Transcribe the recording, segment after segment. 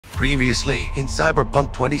Previously in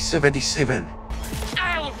Cyberpunk 2077.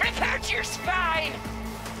 I'll rip out your spine!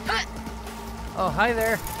 Huh. Oh, hi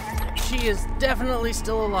there. She is definitely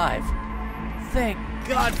still alive. Thank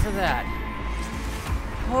God for that.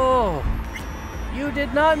 Oh, you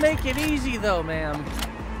did not make it easy though, ma'am.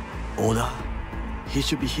 Oda, he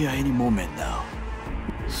should be here any moment now.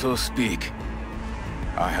 So speak.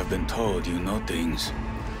 I have been told you know things.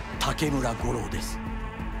 Takemura Goro です。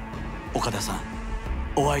岡田さん、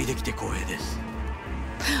お会いできて光栄です。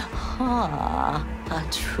Ah, a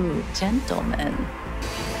true gentleman.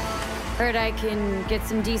 Heard I can get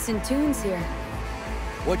some decent tunes here.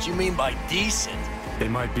 What you mean by decent? They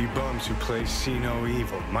might be bums who play see no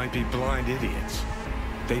evil, might be blind idiots.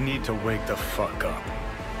 They need to wake the fuck up.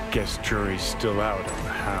 Guess jury's still out on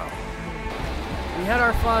how. We had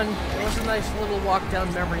our fun. It was a nice little walk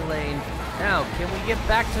down memory lane. Now, can we get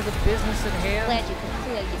back to the business at hand? Glad you could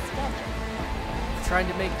clear your schedule. Trying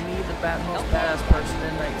to make me the most badass person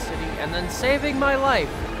in Night City, and then saving my life.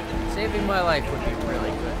 Saving my life would be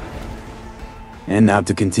really good. And now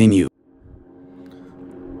to continue.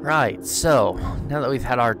 Right, so, now that we've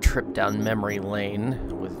had our trip down memory lane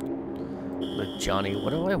with Johnny,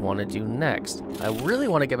 what do I want to do next? I really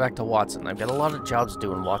want to get back to Watson. I've got a lot of jobs to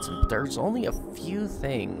do in Watson, but there's only a few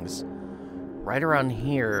things right around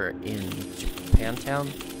here in Japantown.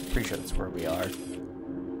 Pretty sure that's where we are.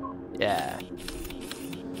 Yeah.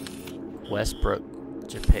 Westbrook,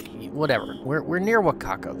 Japan, whatever. We're near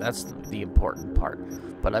Wakako. That's the important part.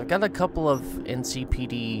 But I've got a couple of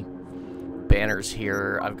NCPD banners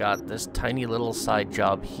here. I've got this tiny little side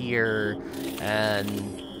job here,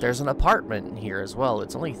 and there's an apartment here as well.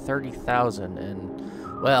 It's only 30,000,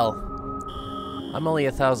 and well, I'm only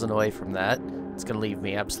 1,000 away from that. It's gonna leave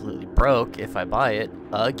me absolutely broke if I buy it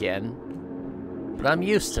again. But I'm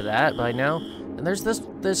used to that by now. And there's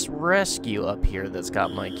this rescue up here that's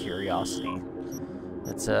got my curiosity.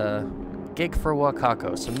 It's a gig for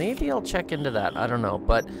Wakako, so maybe I'll check into that. I don't know,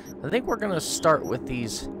 but I think we're gonna start with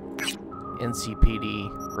these NCPD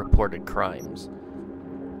reported crimes.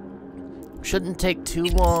 Shouldn't take too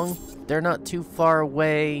long. They're not too far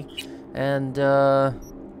away, and well,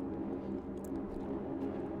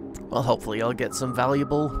 hopefully I'll get some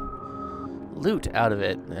valuable loot out of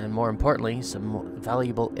it, and more importantly, some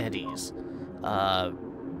valuable eddies.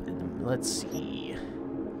 Let's see.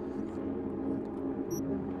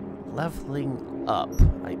 Leveling up.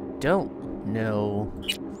 I don't know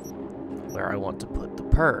where I want to put the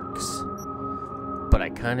perks, but I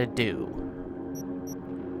kind of do.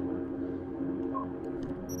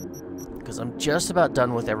 Because I'm just about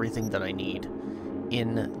done with everything that I need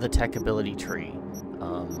in the tech ability tree.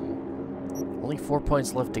 Only 4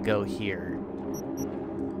 points left to go here.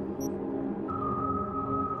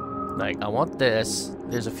 Like, I want this.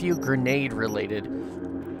 There's a few grenade-related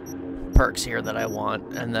perks here that I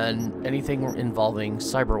want, and then anything involving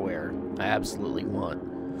cyberware, I absolutely want.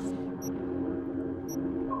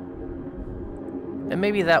 And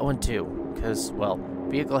maybe that one too, because, well,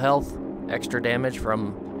 vehicle health, extra damage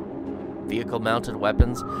from vehicle-mounted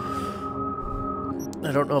weapons.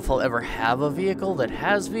 I don't know if I'll ever have a vehicle that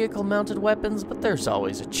has vehicle-mounted weapons, but there's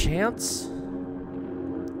always a chance.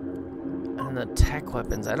 And the tech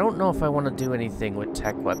weapons, I don't know if I want to do anything with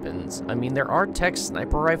tech weapons. I mean, there are tech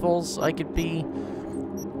sniper rifles I could be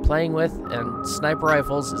playing with, and sniper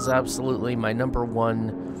rifles is absolutely my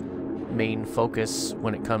 #1 main focus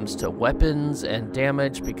when it comes to weapons and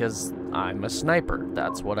damage, because I'm a sniper.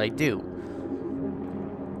 That's what I do.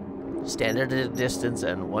 Standard at a distance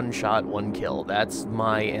and one shot, one kill. That's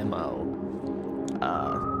my MO.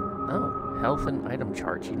 Oh, health and item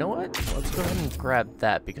charge. You know what? Let's go ahead and grab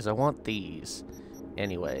that because I want these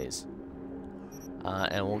anyways.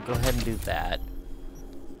 And we'll go ahead and do that.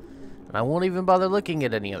 And I won't even bother looking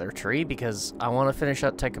at any other tree because I want to finish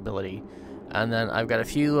out tech ability. And then I've got a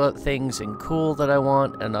few things in cool that I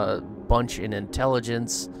want and a bunch in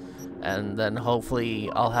intelligence. And then hopefully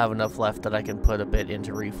I'll have enough left that I can put a bit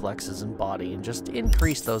into reflexes and body and just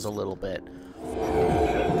increase those a little bit.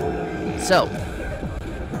 So,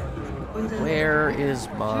 where is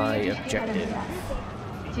my objective?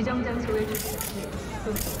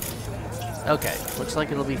 Okay, looks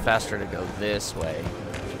like it'll be faster to go this way.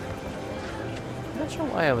 I'm not sure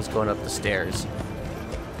why I was going up the stairs.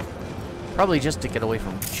 Probably just to get away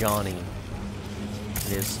from Johnny.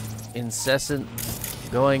 His incessant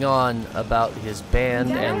going on about his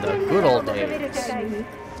band and the good old days.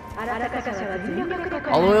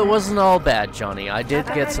 Although it wasn't all bad, Johnny. I did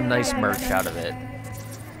get some nice merch out of it.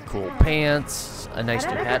 Cool pants, a nice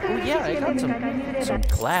new hat. Oh yeah, I got some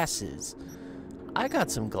glasses. I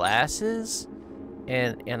got some glasses.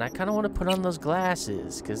 And I kind of want to put on those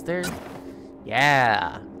glasses, because they're...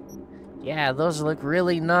 Yeah. Yeah, those look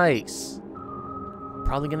really nice.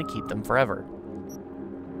 Probably going to keep them forever.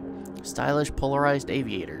 Stylish polarized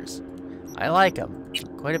aviators. I like them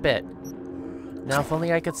quite a bit. Now, if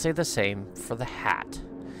only I could say the same for the hat.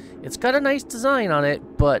 It's got a nice design on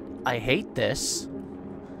it, but I hate this.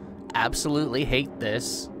 Absolutely hate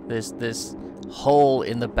this. This hole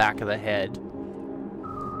in the back of the head.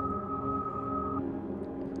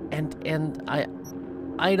 And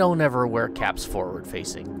I don't ever wear caps forward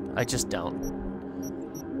facing. I just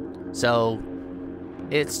don't. So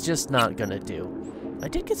it's just not gonna do. I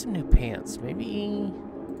did get some new pants. Maybe...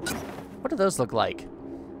 What do those look like?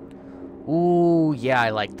 Ooh, yeah, I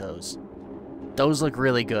like those. Those look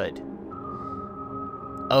really good.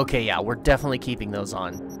 Okay, yeah, we're definitely keeping those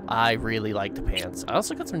on. I really like the pants. I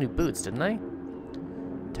also got some new boots, didn't I?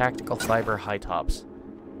 Tactical fiber high tops.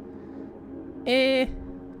 I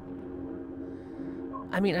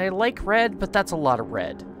mean, I like red, but that's a lot of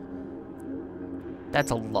red.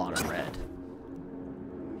 That's a lot of red.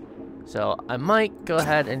 So, I might go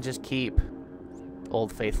ahead and just keep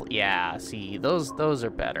Old Faithful. Yeah, see, those are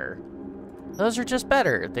better. Those are just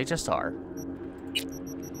better. They just are.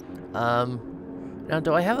 Now,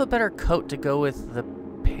 do I have a better coat to go with the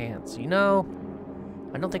pants? You know,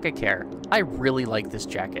 I don't think I care. I really like this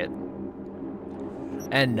jacket.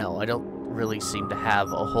 And no, I don't really seem to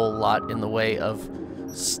have a whole lot in the way of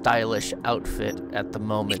stylish outfit at the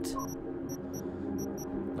moment.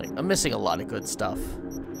 Like, I'm missing a lot of good stuff.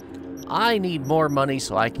 I need more money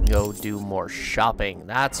so I can go do more shopping.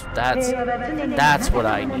 That's what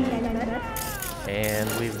I need. And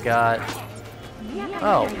we've got...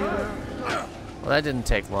 Oh. Well, that didn't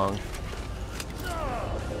take long.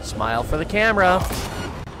 Smile for the camera.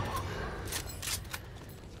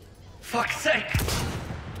 Fuck's sake!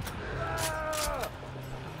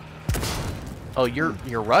 Oh, you're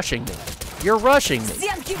rushing me. You're rushing me.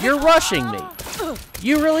 You're rushing me.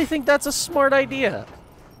 You really think that's a smart idea?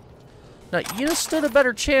 Now, you stood a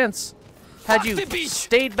better chance had you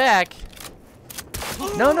stayed back.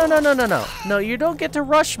 No, no, no, no, no, no. No, you don't get to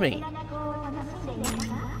rush me.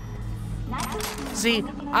 See,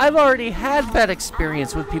 I've already had bad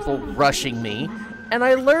experience with people rushing me, and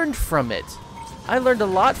I learned from it. I learned a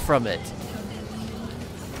lot from it.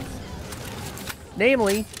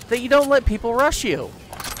 Namely, that you don't let people rush you.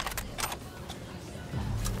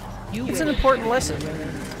 It's an important lesson.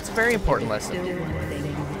 It's a very important lesson.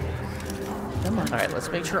 Alright, let's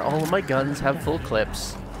make sure all of my guns have full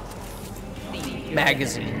clips.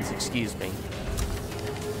 Magazines, excuse me.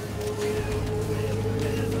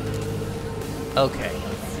 Okay.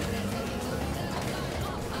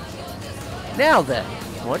 Now then,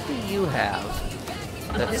 what do you have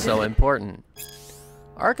that's so important?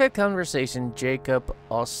 Archive conversation, Jacob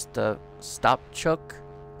Ostapchuk,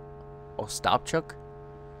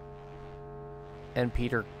 and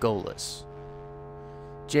Peter Golis.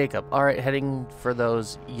 Jacob, alright, heading for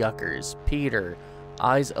those yuckers. Peter,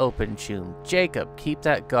 eyes open, tune. Jacob, keep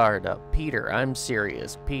that guard up. Peter, I'm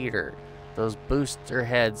serious. Peter, those booster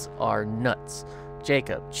heads are nuts.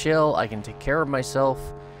 Jacob, chill, I can take care of myself.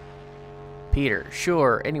 Peter,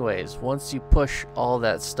 sure, anyways, once you push all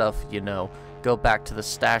that stuff, you know, go back to the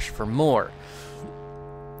stash for more.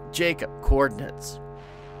 Jacob, coordinates.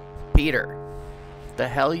 Peter, the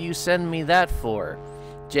hell you send me that for?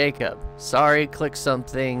 Jacob, sorry, click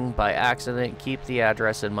something by accident. Keep the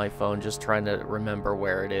address in my phone, just trying to remember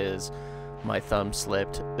where it is. My thumb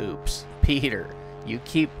slipped. Oops. Peter, you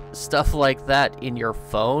keep stuff like that in your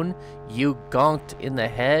phone? You gonked in the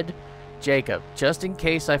head? Jacob, just in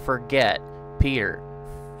case I forget. Peter,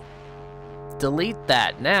 delete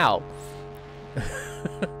that now.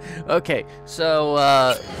 Okay, so,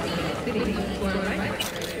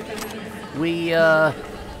 we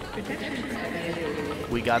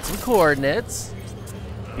got some coordinates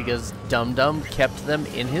because Dum Dum kept them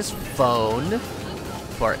in his phone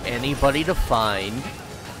for anybody to find.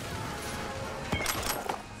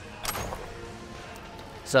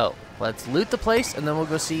 So, let's loot the place and then we'll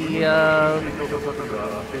go see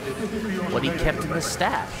what he kept in the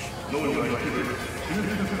stash.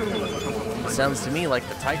 Sounds to me like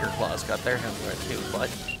the Tiger Claws got their hands on it too, but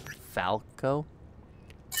Falco?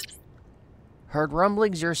 Heard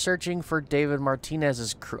rumblings you're searching for David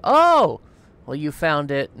Martinez's crew. Oh! Well, you found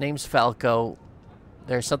it. Name's Falco.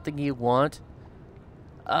 There's something you want?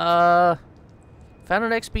 Found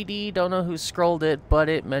an XPD. Don't know who scrolled it, but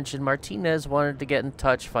it mentioned Martinez wanted to get in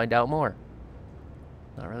touch, find out more.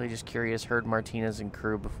 Not really, just curious. Heard Martinez and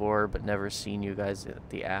crew before, but never seen you guys at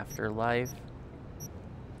the afterlife.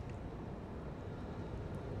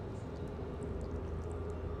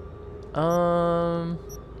 No,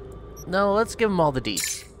 let's give them all the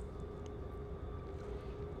Ds.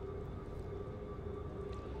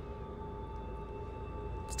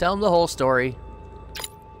 Let's tell them the whole story.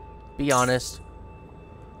 Be honest.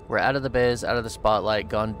 We're out of the biz, out of the spotlight,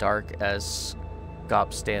 gone dark as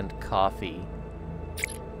Scop stand coffee.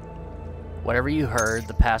 Whatever you heard,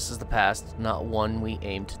 the past is the past, not one we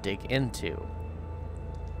aim to dig into.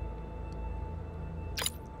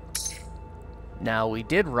 Now, we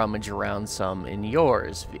did rummage around some in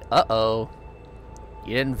yours. Uh-oh.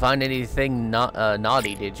 You didn't find anything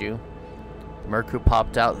naughty, did you? Merku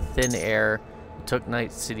popped out thin air, took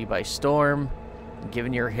Night City by storm.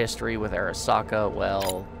 Given your history with Arasaka,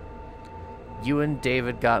 well, you and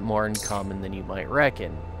David got more in common than you might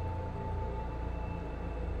reckon.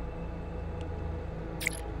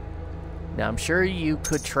 Now, I'm sure you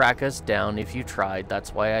could track us down if you tried.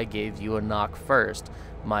 That's why I gave you a knock first.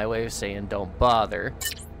 My way of saying don't bother.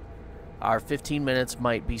 Our 15 minutes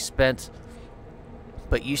might be spent,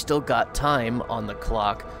 but you still got time on the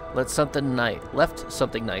clock. Left something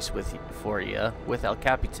nice for you with El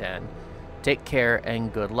Capitan. Take care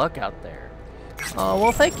and good luck out there. Oh,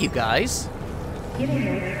 well, thank you guys.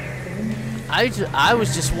 I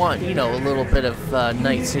was just wanting, you know, a little bit of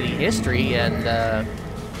Night City history, and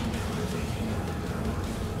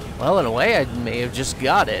well, in a way, I may have just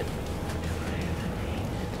got it.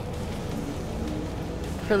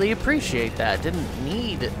 Really appreciate that. Didn't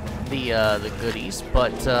need the goodies,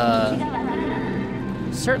 but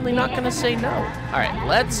certainly not gonna say no. All right,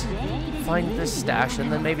 let's find this stash,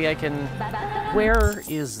 and then maybe I can. Where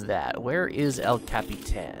is that? Where is El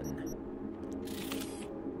Capitan?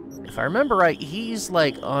 If I remember right, he's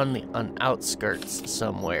like on outskirts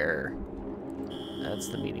somewhere. That's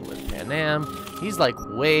the meeting with Panam. He's like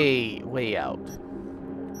way out.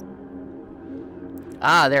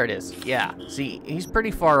 Ah, there it is. Yeah, see, he's pretty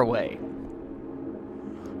far away.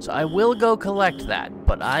 So I will go collect that,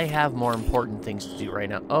 but I have more important things to do right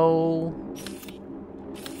now. Oh.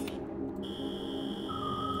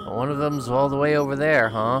 One of them's all the way over there,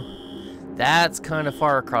 huh? That's kind of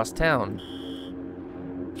far across town.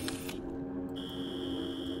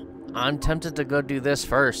 I'm tempted to go do this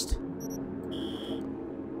first.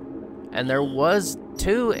 And there was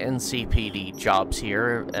 2 NCPD jobs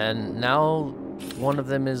here, and now one of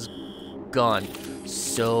them is gone.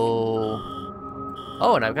 So...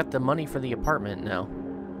 Oh, and I've got the money for the apartment now.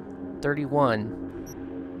 31.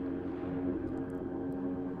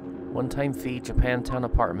 One-time fee, Japantown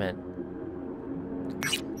apartment.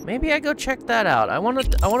 Maybe I go check that out. I want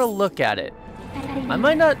to look at it. I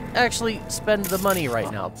might not actually spend the money right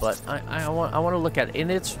now, but I want to look at it, and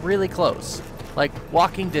it's really close. Like,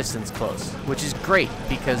 walking distance close, which is great,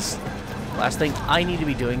 because last thing I need to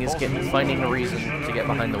be doing is finding a reason to get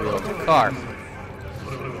behind the wheel of the car.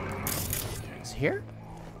 Is it here?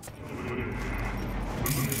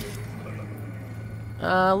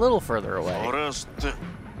 A little further away.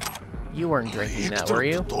 You weren't drinking that, were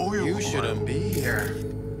you? You shouldn't be here.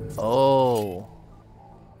 Oh.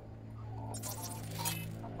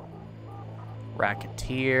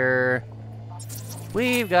 Racketeer.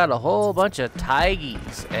 We've got a whole bunch of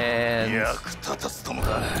Taigies, and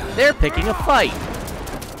they're picking a fight.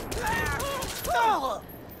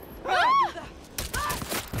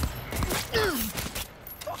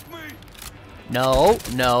 No,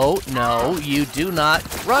 no, no, you do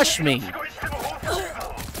not rush me.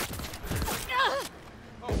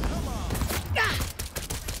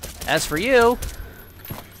 As for you,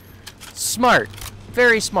 smart,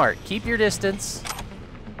 very smart. Keep your distance.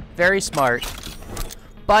 Very smart.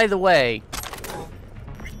 By the way,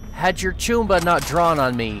 had your Chumba not drawn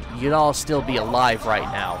on me, you'd all still be alive right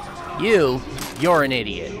now. You're an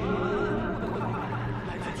idiot.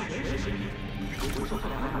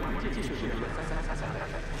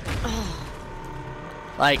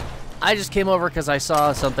 Like, I just came over because I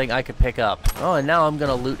saw something I could pick up. Oh, and now I'm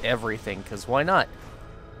gonna loot everything, because why not?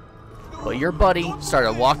 But your buddy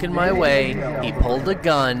started walking my way, he pulled a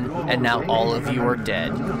gun, and now all of you are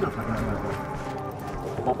dead.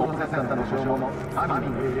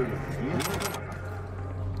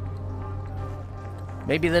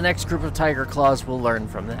 Maybe the next group of Tiger Claws will learn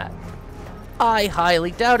from that. I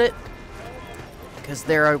highly doubt it, because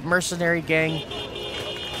they're a mercenary gang.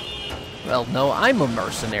 Well, no, I'm a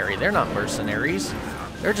mercenary. They're not mercenaries.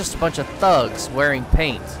 They're just a bunch of thugs wearing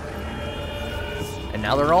paint. And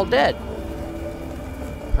now they're all dead.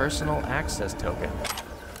 Personal access token.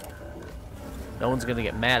 No one's gonna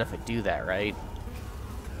get mad if I do that, right?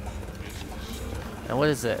 Now what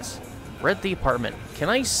is this? Rent the apartment. Can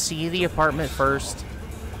I see the apartment first?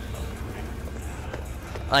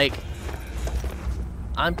 Like,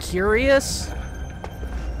 I'm curious,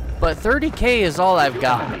 but 30K is all I've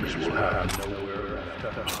got.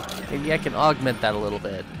 Maybe I can augment that a little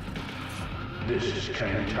bit.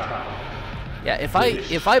 Yeah, if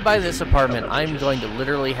I buy this apartment, I'm going to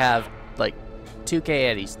literally have like 2K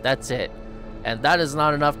eddies. That's it. And that is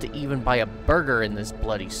not enough to even buy a burger in this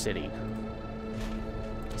bloody city.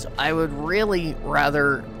 So I would really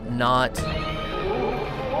rather not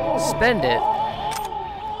spend it,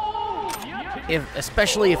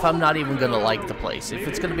 especially if I'm not even gonna like the place. If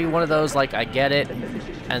it's gonna be one of those like I get it,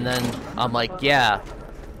 and then I'm like, yeah,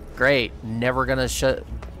 great, never gonna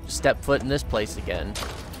step foot in this place again.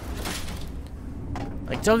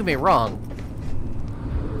 Like, don't get me wrong.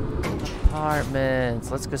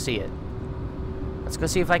 Apartments. Let's go see it. Let's go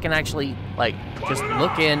see if I can actually, like, just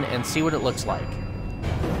look in and see what it looks like.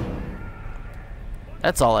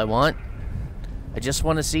 That's all I want. I just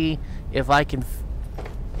want to see if I can...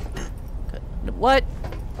 What?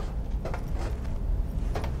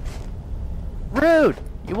 Rude!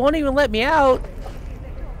 You won't even let me out!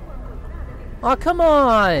 Oh, come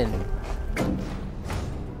on!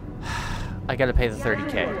 I gotta pay the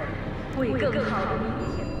 30K.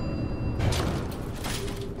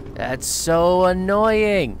 That's so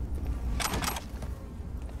annoying!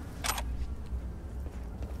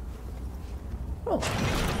 Oh.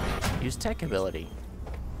 Use tech ability.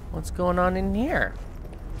 What's going on in here?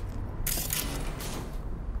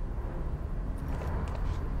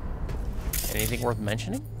 Anything worth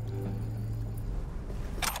mentioning?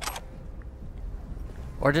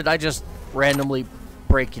 Or did I just randomly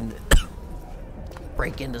break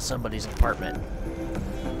into somebody's apartment?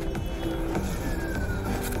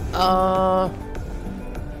 No,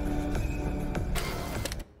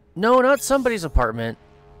 not somebody's apartment.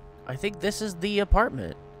 I think this is the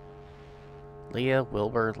apartment. Leah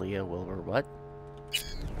Wilbur, what?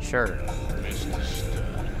 Sure.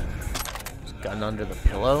 Gun under the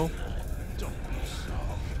pillow?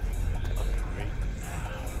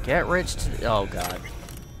 Get rich oh god.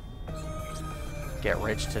 Get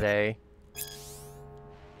rich today.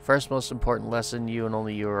 First most important lesson, you and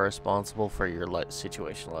only you are responsible for your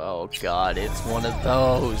situation. Oh god, it's one of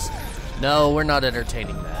those. No, we're not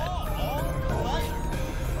entertaining that.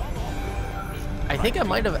 I think I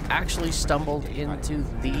might have actually stumbled into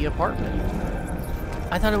the apartment.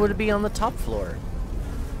 I thought it would be on the top floor.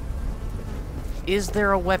 Is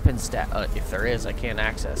there a weapon if there is, I can't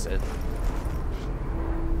access it.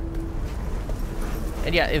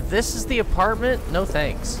 And yeah, if this is the apartment, no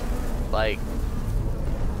thanks. Like,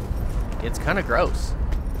 it's kind of gross.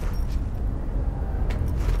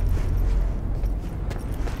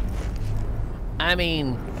 I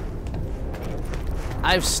mean,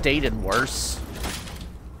 I've stayed in worse,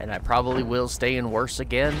 and I probably will stay in worse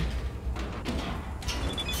again.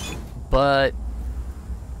 But,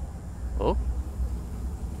 oh.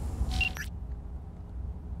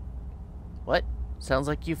 What? Sounds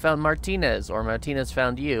like you found Martinez, or Martinez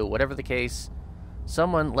found you. Whatever the case,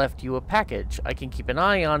 someone left you a package. I can keep an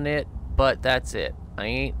eye on it, but that's it. I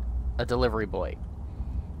ain't a delivery boy.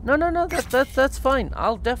 No, that's fine.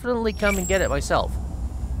 I'll definitely come and get it myself.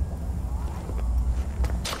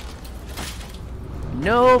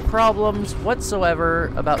 No problems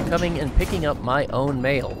whatsoever about coming and picking up my own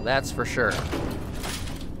mail. That's for sure.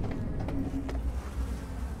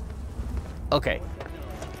 Okay.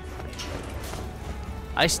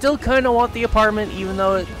 I still kind of want the apartment, even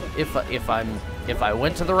though if I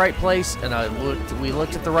went to the right place and we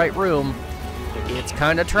looked at the right room, it's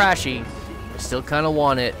kind of trashy. I still kind of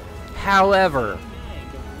want it. However,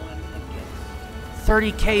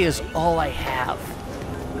 30K is all I have.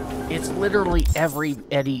 It's literally every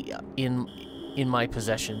eddy in my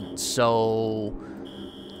possession, so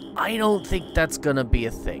I don't think that's gonna be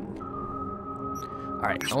a thing. All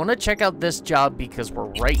right, I want to check out this job because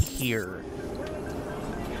we're right here.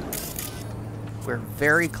 We're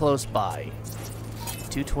very close by.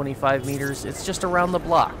 225 meters. It's just around the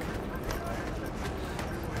block.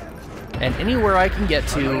 And anywhere I can get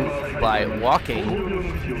to by walking,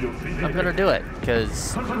 I'm gonna do it,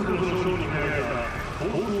 because,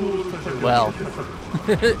 well,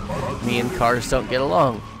 me and cars don't get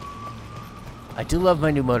along. I do love my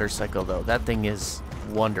new motorcycle, though. That thing is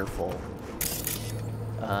wonderful.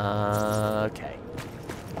 Okay.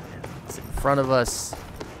 It's in front of us.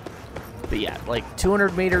 But yeah, like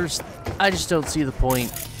 200 meters, I just don't see the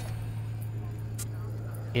point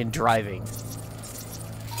in driving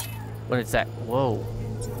when it's that. Whoa.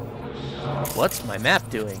 What's my map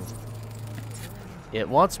doing? It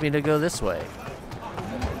wants me to go this way.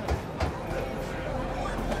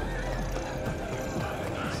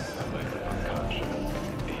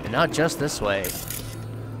 And not just this way.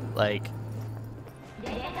 Like...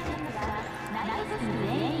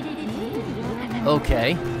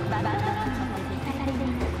 Okay.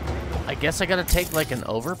 I guess I gotta take, like, an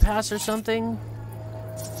overpass or something?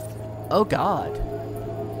 Oh, God.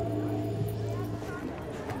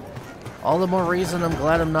 All the more reason I'm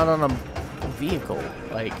glad I'm not on a vehicle.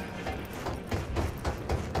 Like...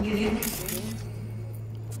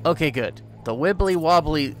 Okay, good. The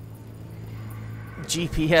wibbly-wobbly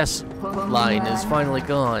GPS line is finally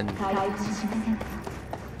gone.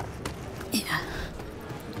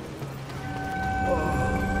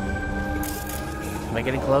 Am I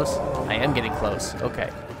getting close? I am getting close. Okay.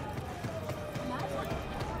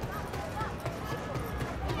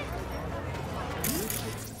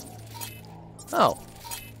 Oh.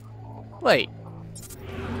 Wait.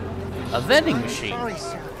 A vending machine.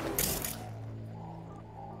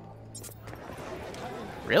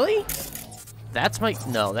 Really? That's my...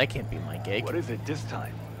 No, that can't be my gig. What is it this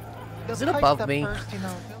time? Is it above me?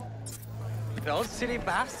 Those city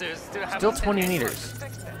bastards Still 20 meters.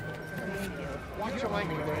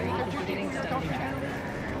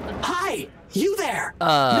 Hi! You there!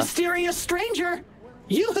 Mysterious stranger!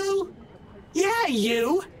 Yoo-hoo! Yeah,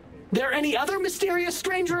 you! There any other mysterious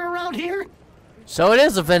stranger around here? So it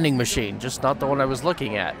is a vending machine, just not the one I was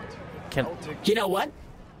looking at. You know what?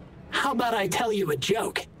 How about I tell you a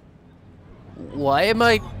joke? Why am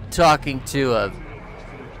I talking to a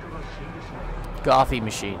coffee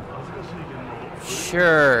machine?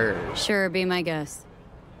 Sure. Sure, be my guest.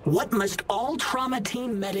 What must all trauma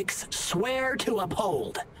team medics swear to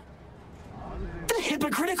uphold? The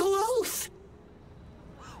hypocritical oath!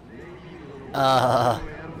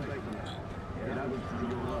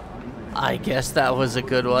 I guess that was a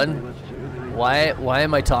good one. Why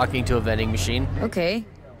am I talking to a vending machine? Okay.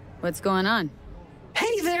 What's going on?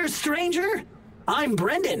 Hey there, stranger! I'm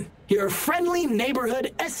Brendan, your friendly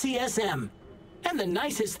neighborhood SCSM, and the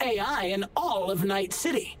nicest AI in all of Night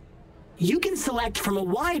City. You can select from a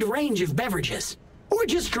wide range of beverages, or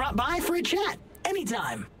just drop by for a chat,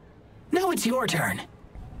 anytime. Now it's your turn.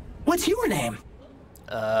 What's your name?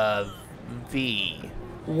 V.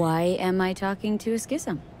 Why am I talking to a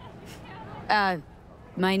schism?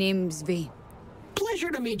 My name's V.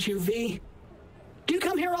 Pleasure to meet you, V. Do you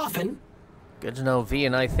come here often? Good to know V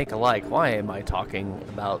and I think alike. Why am I talking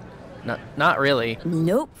about... Not really.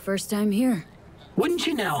 Nope, first time here. Wouldn't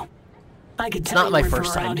you know? I could It's tell not you my weren't from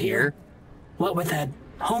first time around here. What with that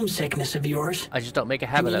homesickness of yours? I just don't make a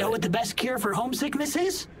And habit you know of what it. the best cure for homesickness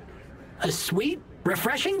is? A sweet,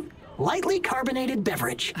 refreshing, lightly carbonated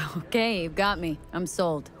beverage. Okay, you've got me. I'm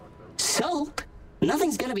sold. Sold?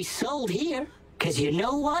 Nothing's gonna be sold here. Cause you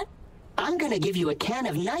know what? I'm gonna give you a can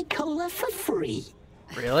of Night Cola for free.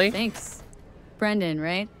 Really? Thanks. Brendan,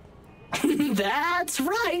 right? That's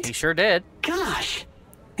right. He sure did. Gosh,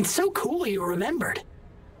 it's so cool you remembered.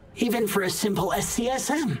 Even for a simple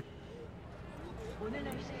SCSM.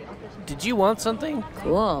 Did you want something?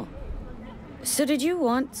 Cool. So did you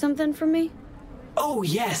want something from me? Oh,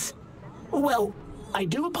 yes. Well, I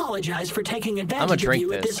do apologize for taking advantage of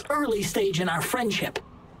you at this early stage in our friendship.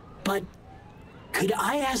 But could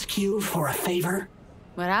I ask you for a favor?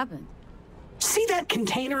 What happened? See that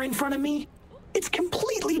container in front of me? It's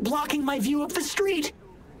completely blocking my view of the street,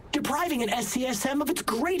 depriving an SCSM of its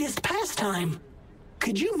greatest pastime.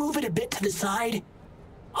 Could you move it a bit to the side?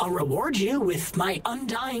 I'll reward you with my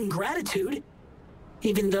undying gratitude,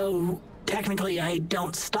 even though technically I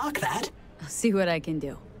don't stock that. I'll see what I can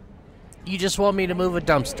do. You just want me to move a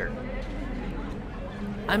dumpster.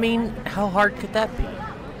 I mean, how hard could that be?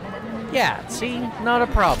 Yeah, see? Not a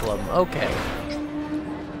problem. Okay.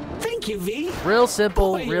 Thank you, V. Real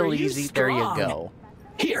simple, Boy, real are you easy. There you strong. go.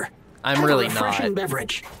 Here. I'm have really a refreshing not.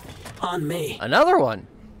 beverage. On me. Another one.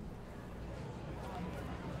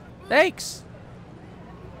 Thanks.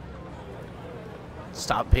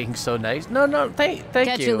 Stop being so nice. No, thank you.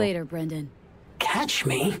 Catch you later, Brendan. Catch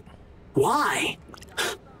me? Why?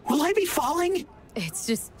 Will I be falling? It's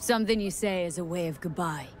just something you say as a way of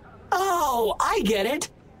goodbye. Oh, I get it.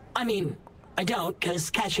 I mean, I don't, because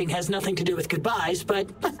catching has nothing to do with goodbyes, but...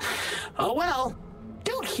 oh well.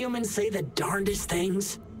 Don't humans say the darndest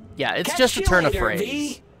things? Yeah, it's Catch just a you turn of later,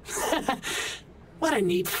 phrase. V. What a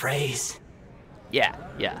neat phrase. Yeah,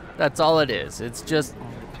 that's all it is. It's just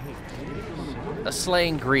a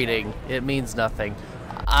slang greeting. It means nothing.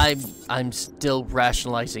 I'm still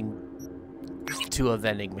rationalizing to a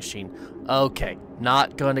vending machine. Okay,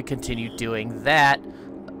 not going to continue doing that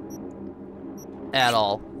at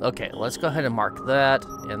all. Okay, let's go ahead and mark that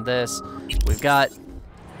and this. We've got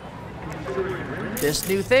this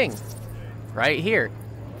new thing right here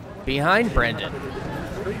behind Brendan.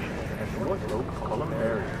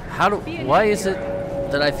 Why is it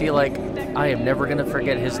that I feel like I am never gonna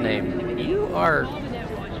forget his name? You are...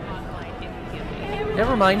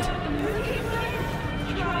 Never mind.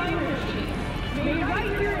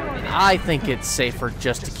 I think it's safer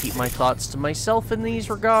just to keep my thoughts to myself in these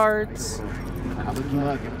regards.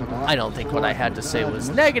 I don't think what I had to say was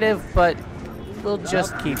negative, but we'll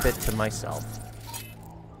just keep it to myself.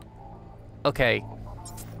 Okay.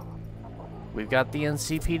 We've got the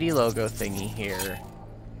NCPD logo thingy here.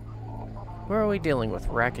 Where are we dealing with?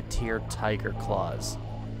 Racketeer Tiger Claws.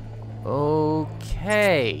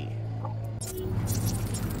 Okay.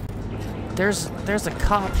 There's a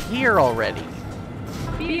cop here already.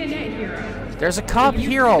 There's a cop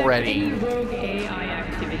here already.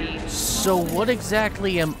 So what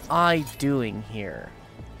exactly am I doing here?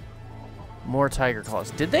 More Tiger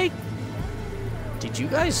Claws. Did you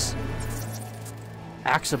guys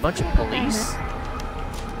axe a bunch of police?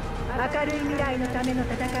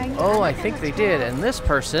 Oh, I think they did. And this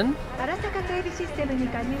person...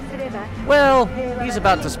 Well, he's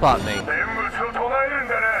about to spot me.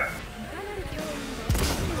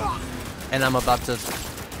 And I'm about to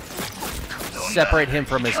separate him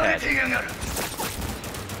from his head.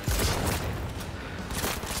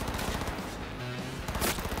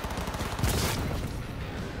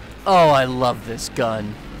 Oh, I love this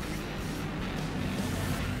gun.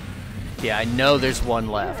 Yeah, I know there's one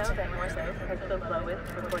left.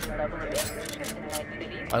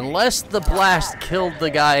 Unless the blast killed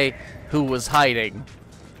the guy who was hiding.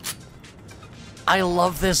 I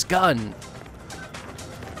love this gun.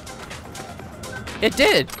 It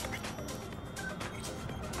did.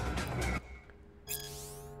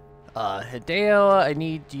 Hideo, I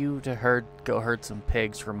need you to go herd some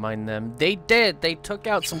pigs, remind them. They did. They took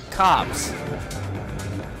out some cops.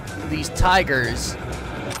 These tigers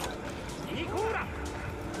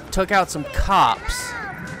took out some cops.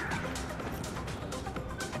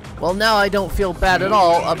 Well, now I don't feel bad at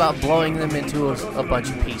all about blowing them into a bunch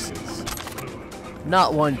of pieces.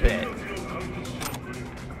 Not one bit.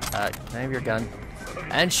 Can I have your gun?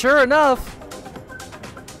 And sure enough,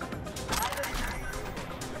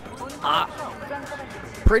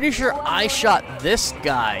 pretty sure I shot this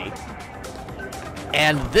guy,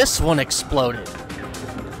 and this one exploded.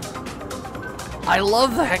 I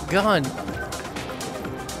love that gun.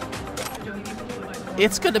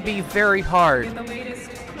 It's gonna be very hard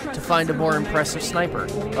to find a more impressive sniper.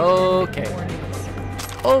 Okay.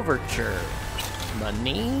 Overture.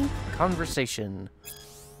 Money. Conversation.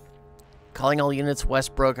 Calling all units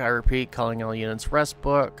Westbrook. I repeat, calling all units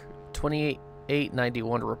Westbrook.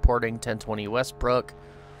 2891 reporting 1020 Westbrook.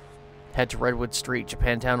 Head to Redwood Street,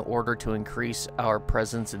 Japantown. Order to increase our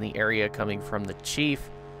presence in the area coming from the chief.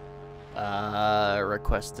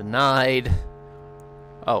 Request denied.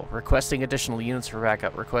 Oh, requesting additional units for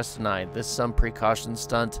backup. Request denied. This is some precaution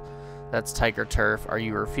stunt. That's Tiger Turf. Are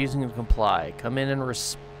you refusing to comply? Come in and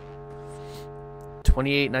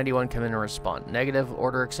 2891, come in and respond. Negative.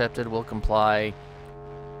 Order accepted. Will comply.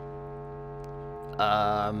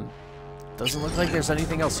 Doesn't look like there's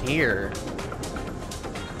anything else here.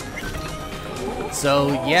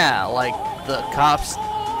 So, yeah, like, the cops...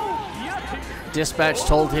 Dispatch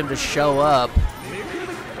told him to show up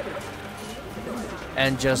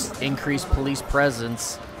and just increase police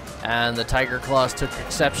presence, and the Tiger Claws took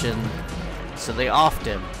exception, so they offed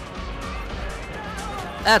him.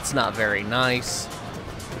 That's not very nice.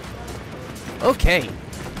 Okay.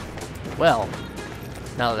 Well,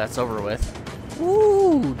 now that that's over with.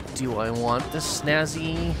 Ooh, do I want the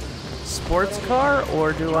snazzy sports car,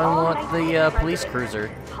 or do I want the police cruiser?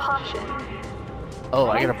 Oh,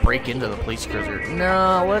 I gotta break into the police cruiser.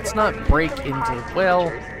 No, let's not break into... Well,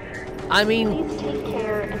 I mean...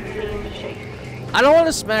 I don't want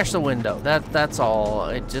to smash the window. That's all.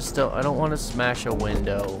 I don't want to smash a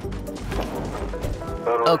window.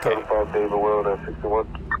 Okay. We were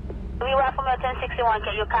from 1061.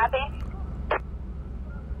 Can you copy?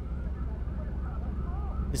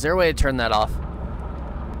 Is there a way to turn that off?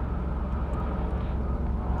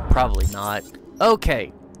 Probably not.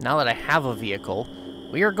 Okay. Now that I have a vehicle,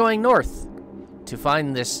 we are going north to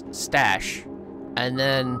find this stash, and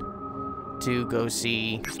then to go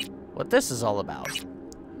see what this is all about.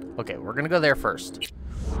 Okay, we're gonna go there first.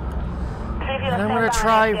 And I'm gonna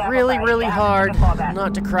try really, really hard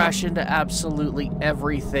not to crash into absolutely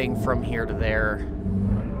everything from here to there.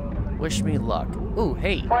 Wish me luck. Ooh,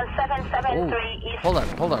 hey. 1773 Hold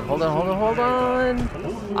on.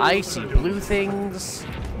 I see blue things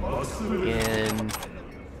in...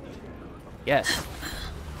 Yes.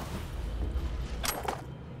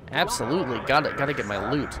 Absolutely. Gotta get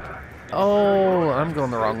my loot. Oh, I'm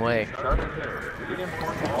going the wrong way.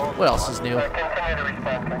 What else is new?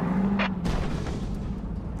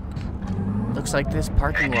 Looks like this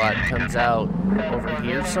parking lot comes out over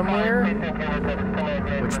here somewhere,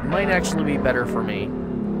 which might actually be better for me.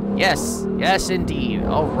 Yes, yes indeed.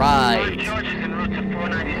 All right.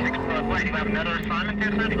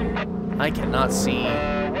 I cannot see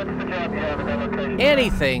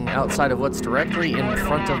anything outside of what's directly in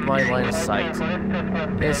front of my line of sight.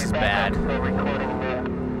 This is bad.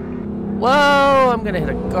 Whoa, I'm gonna hit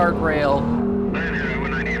a guardrail.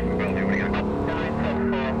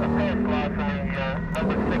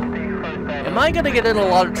 Am I gonna get in a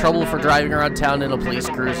lot of trouble for driving around town in a police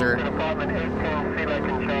cruiser?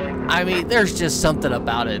 I mean, there's just something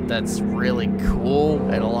about it that's really cool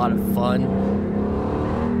and a lot of fun.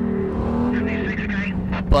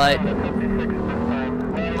 But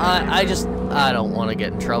I don't want to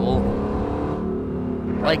get in trouble.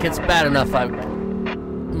 Like, it's bad enough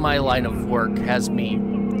my line of work has me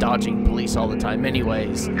dodging police all the time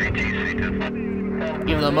anyways.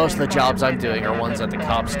 Even though most of the jobs I'm doing are ones that the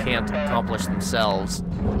cops can't accomplish themselves.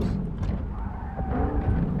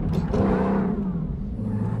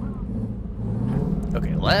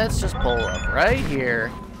 Okay, let's just pull up right here.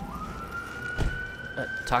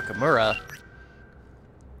 Takamura.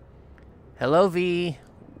 Hello, V.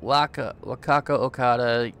 Wakako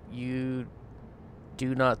Okada. You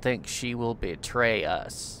do not think she will betray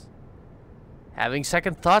us? Having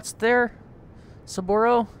second thoughts there,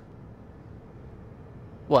 Saburo?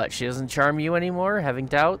 What, she doesn't charm you anymore? Having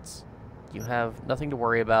doubts? You have nothing to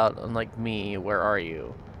worry about, unlike me. Where are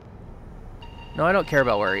you? No, I don't care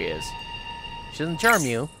about where he is. She doesn't charm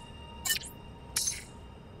you.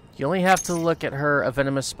 You only have to look at her, a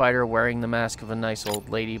venomous spider wearing the mask of a nice old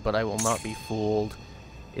lady, but I will not be fooled.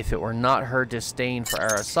 If it were not her disdain for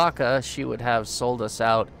Arasaka, she would have sold us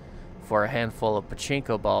out for a handful of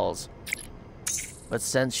pachinko balls. But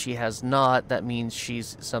since she has not, that means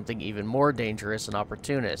she's something even more dangerous, an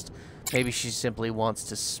opportunist. Maybe she simply wants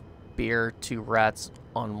to spear two rats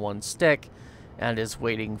on one stick and is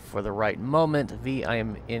waiting for the right moment. V, I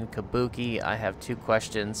am in Kabuki. I have 2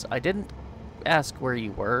 questions. I didn't ask where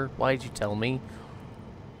you were. Why did you tell me?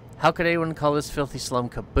 How could anyone call this filthy slum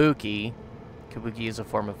Kabuki? Kabuki is a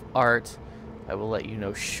form of art. I will let you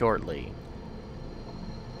know shortly.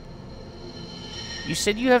 You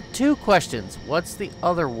said you have 2 questions. What's the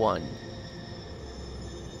other one?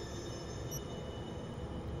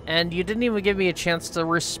 And you didn't even give me a chance to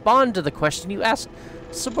respond to the question you asked.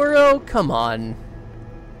 Saburo, come on.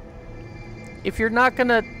 If you're not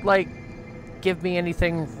gonna, like, give me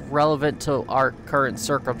anything relevant to our current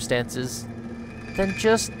circumstances, then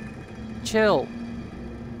just chill.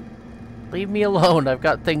 Leave me alone. I've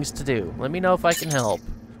got things to do. Let me know if I can help.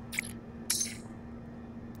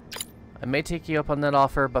 I may take you up on that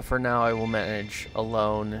offer, but for now I will manage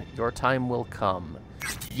alone. Your time will come.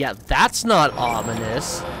 Yeah, that's not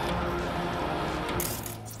ominous.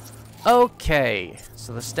 Okay,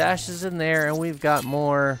 so the stash is in there, and we've got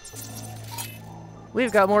more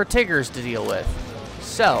Tiggers to deal with.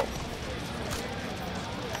 So,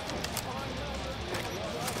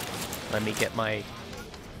 let me get my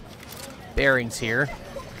bearings here.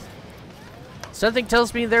 Something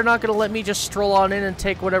tells me they're not going to let me just stroll on in and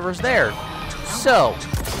take whatever's there. So,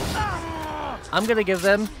 I'm going to give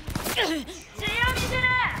them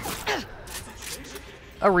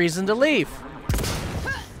a reason to leave.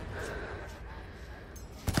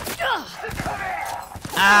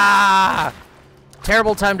 Ah!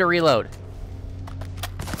 Terrible time to reload.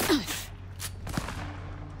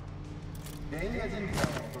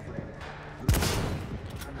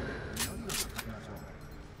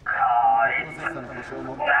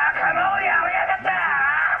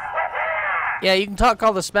 Yeah, you can talk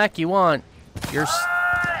all the smack you want.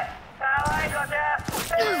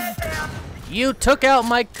 You took out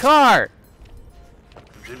my car!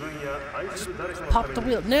 Just pop the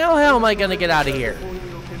wheel. Now how am I gonna get out of here?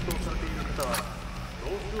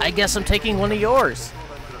 I guess I'm taking one of yours.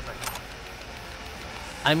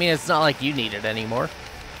 I mean, it's not like you need it anymore.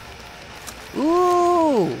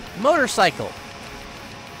 Ooh, motorcycle.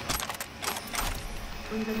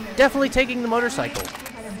 Definitely taking the motorcycle.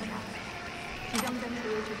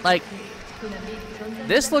 Like,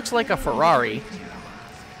 this looks like a Ferrari,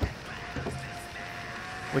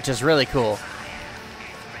 which is really cool.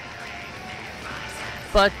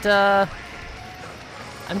 But,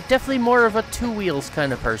 I'm definitely more of a 2 wheels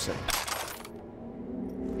kind of person.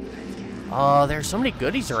 Oh, there's so many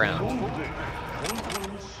goodies around.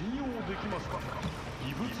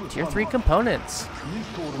 Tier 3 components.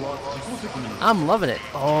 I'm loving it.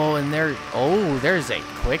 Oh, and there's a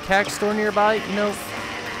quick hack store nearby. You know,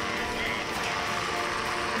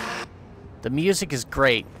 the music is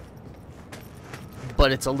great,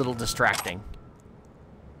 but it's a little distracting.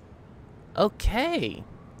 Okay.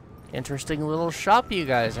 Interesting little shop you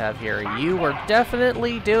guys have here. You are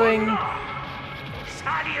definitely doing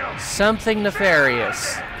something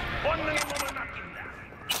nefarious.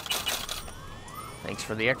 Thanks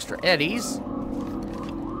for the extra eddies.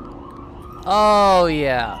 Oh,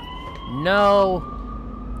 yeah. No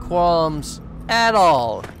qualms at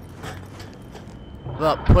all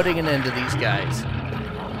about putting an end to these guys.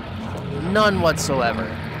 None whatsoever.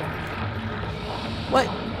 What?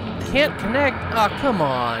 Can't connect? Oh, come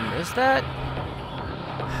on. Is that...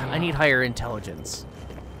 I need higher intelligence.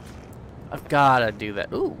 I've gotta do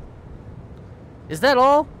that. Ooh. Is that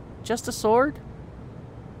all? Just a sword?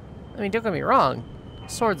 I mean, don't get me wrong.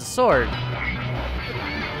 Sword's a sword.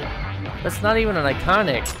 That's not even an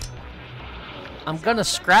iconic. I'm gonna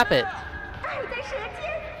scrap it.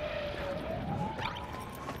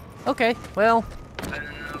 Okay, well.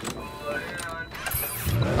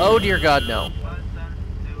 Oh dear God, no.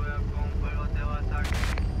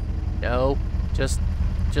 No, just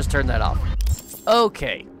turn that off.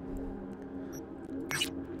 Okay.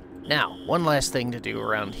 Now, one last thing to do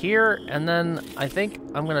around here, and then I think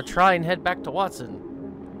I'm gonna try and head back to Watson.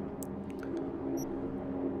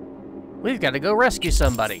 We've got to go rescue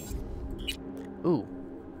somebody. Ooh.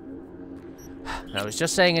 I was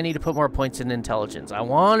just saying I need to put more points in intelligence. I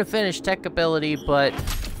want to finish tech ability, but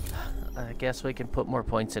I guess we can put more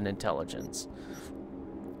points in intelligence.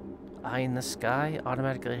 Eye in the sky,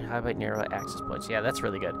 automatically highlight narrow access points. Yeah, that's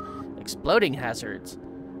really good. Exploding hazards.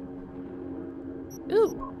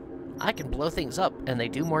 Ooh, I can blow things up and they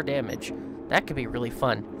do more damage. That could be really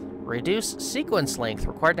fun. Reduce sequence length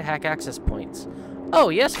required to hack access points. Oh,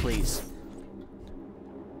 yes, please.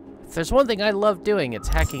 If there's one thing I love doing, it's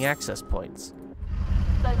hacking access points.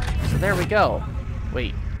 So there we go.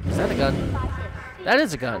 Wait, is that a gun? That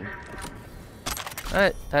is a gun.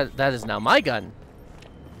 That is now my gun.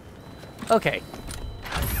 Okay.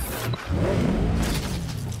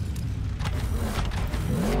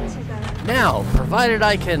 Now, provided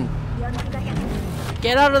I can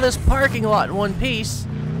get out of this parking lot in one piece,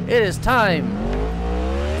 it is time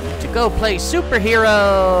to go play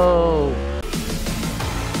superhero.